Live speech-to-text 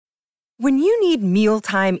When you need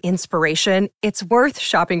mealtime inspiration, it's worth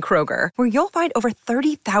shopping Kroger, where you'll find over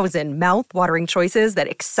 30,000 mouth-watering choices that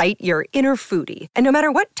excite your inner foodie. And no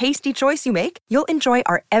matter what tasty choice you make, you'll enjoy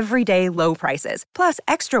our everyday low prices, plus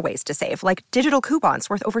extra ways to save, like digital coupons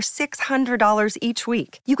worth over $600 each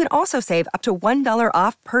week. You can also save up to $1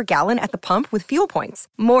 off per gallon at the pump with fuel points.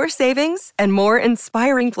 More savings and more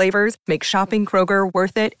inspiring flavors make shopping Kroger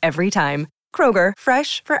worth it every time. Kroger,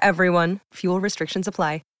 fresh for everyone. Fuel restrictions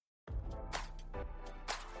apply.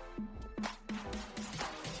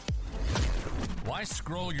 Why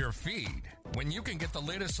scroll your feed when you can get the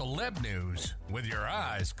latest celeb news with your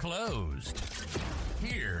eyes closed?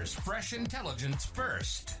 Here's fresh intelligence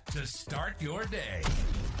first to start your day.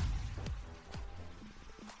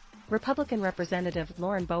 Republican Representative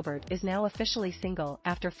Lauren Boebert is now officially single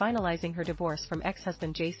after finalizing her divorce from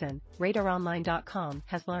ex-husband Jayson, RadarOnline.com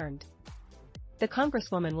has learned. The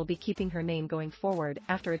Congresswoman will be keeping her name going forward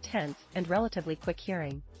after a tense and relatively quick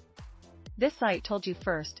hearing. This site told you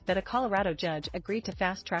first that a Colorado judge agreed to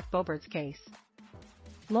fast-track Boebert's case.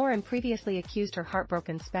 Lauren previously accused her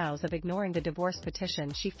heartbroken spouse of ignoring the divorce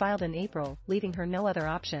petition she filed in April, leaving her no other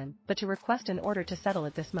option but to request an order to settle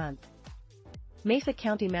it this month. Mesa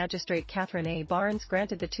County Magistrate Catherine A. Barnes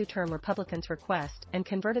granted the two-term Republican's request and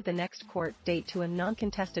converted the next court date to a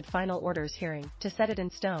non-contested final orders hearing to set it in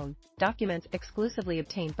stone, documents exclusively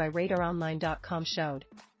obtained by RadarOnline.com showed.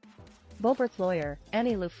 Boebert's lawyer,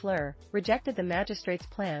 Annie LaFleur, rejected the magistrate's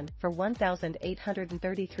plan for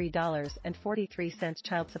 $1,833.43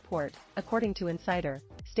 child support, according to Insider,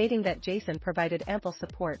 stating that Jayson provided ample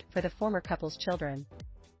support for the former couple's children.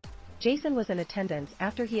 Jayson was in attendance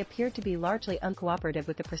after he appeared to be largely uncooperative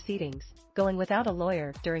with the proceedings, going without a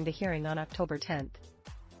lawyer during the hearing on October 10.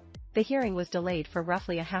 The hearing was delayed for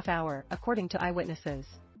roughly a half hour, according to eyewitnesses.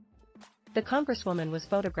 The Congresswoman was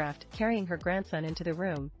photographed carrying her grandson into the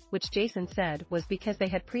room, which Jayson said was because they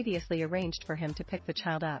had previously arranged for him to pick the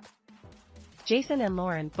child up. Jayson and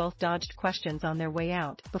Lauren both dodged questions on their way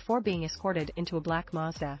out before being escorted into a black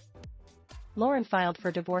Mazda. Lauren filed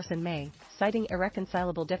for divorce in May, citing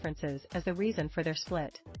irreconcilable differences as the reason for their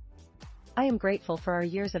split. "I am grateful for our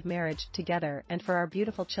years of marriage together and for our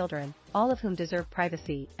beautiful children, all of whom deserve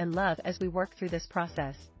privacy and love as we work through this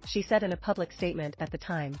process," she said in a public statement at the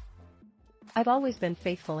time. "I've always been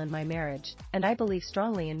faithful in my marriage, and I believe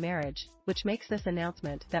strongly in marriage, which makes this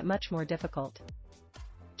announcement that much more difficult."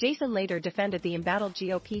 Jayson later defended the embattled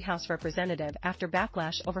GOP House representative after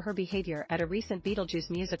backlash over her behavior at a recent Beetlejuice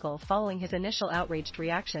musical following his initial outraged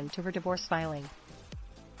reaction to her divorce filing.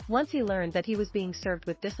 Once he learned that he was being served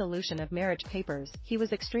with dissolution of marriage papers, he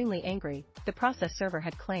was extremely angry, the process server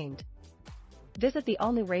had claimed. Visit the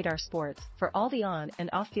all-new Radar Sports for all the on- and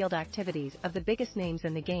off-field activities of the biggest names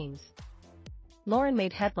in the games. Lauren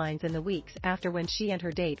made headlines in the weeks after when she and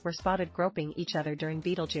her date were spotted groping each other during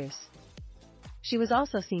Beetlejuice. She was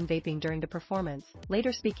also seen vaping during the performance,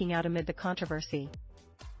 later speaking out amid the controversy.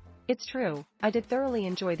 "It's true, I did thoroughly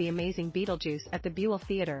enjoy the amazing Beetlejuice at the Buell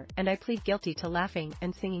Theater, and I plead guilty to laughing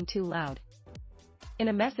and singing too loud." In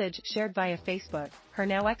a message shared via Facebook, her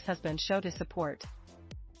now ex-husband showed his support.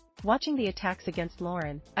 "Watching the attacks against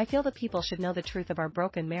Lauren, I feel that people should know the truth of our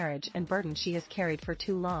broken marriage and burden she has carried for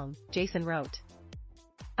too long," Jayson wrote.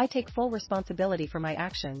 "I take full responsibility for my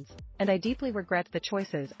actions, and I deeply regret the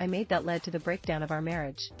choices I made that led to the breakdown of our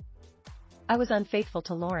marriage. I was unfaithful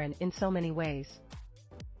to Lauren in so many ways.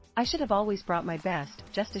 I should have always brought my best,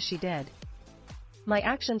 just as she did. My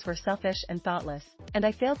actions were selfish and thoughtless, and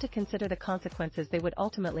I failed to consider the consequences they would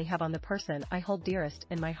ultimately have on the person I hold dearest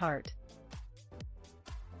in my heart."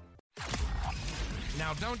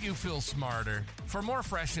 Now, don't you feel smarter? For more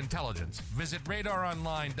fresh intelligence, visit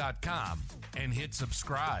RadarOnline.com and hit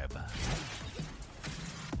subscribe.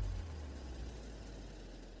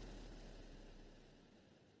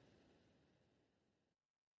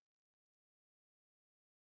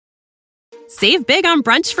 Save big on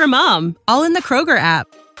brunch for mom, all in the Kroger app.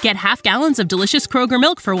 Get half gallons of delicious Kroger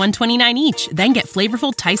milk for $1.29 each. Then get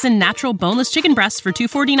flavorful Tyson natural boneless chicken breasts for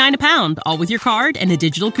 $2.49 a pound, all with your card and a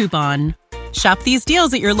digital coupon. Shop these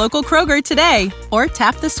deals at your local Kroger today, or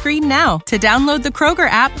tap the screen now to download the Kroger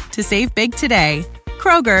app to save big today.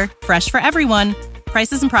 Kroger, fresh for everyone.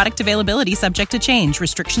 Prices and product availability subject to change.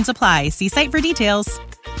 Restrictions apply. See site for details.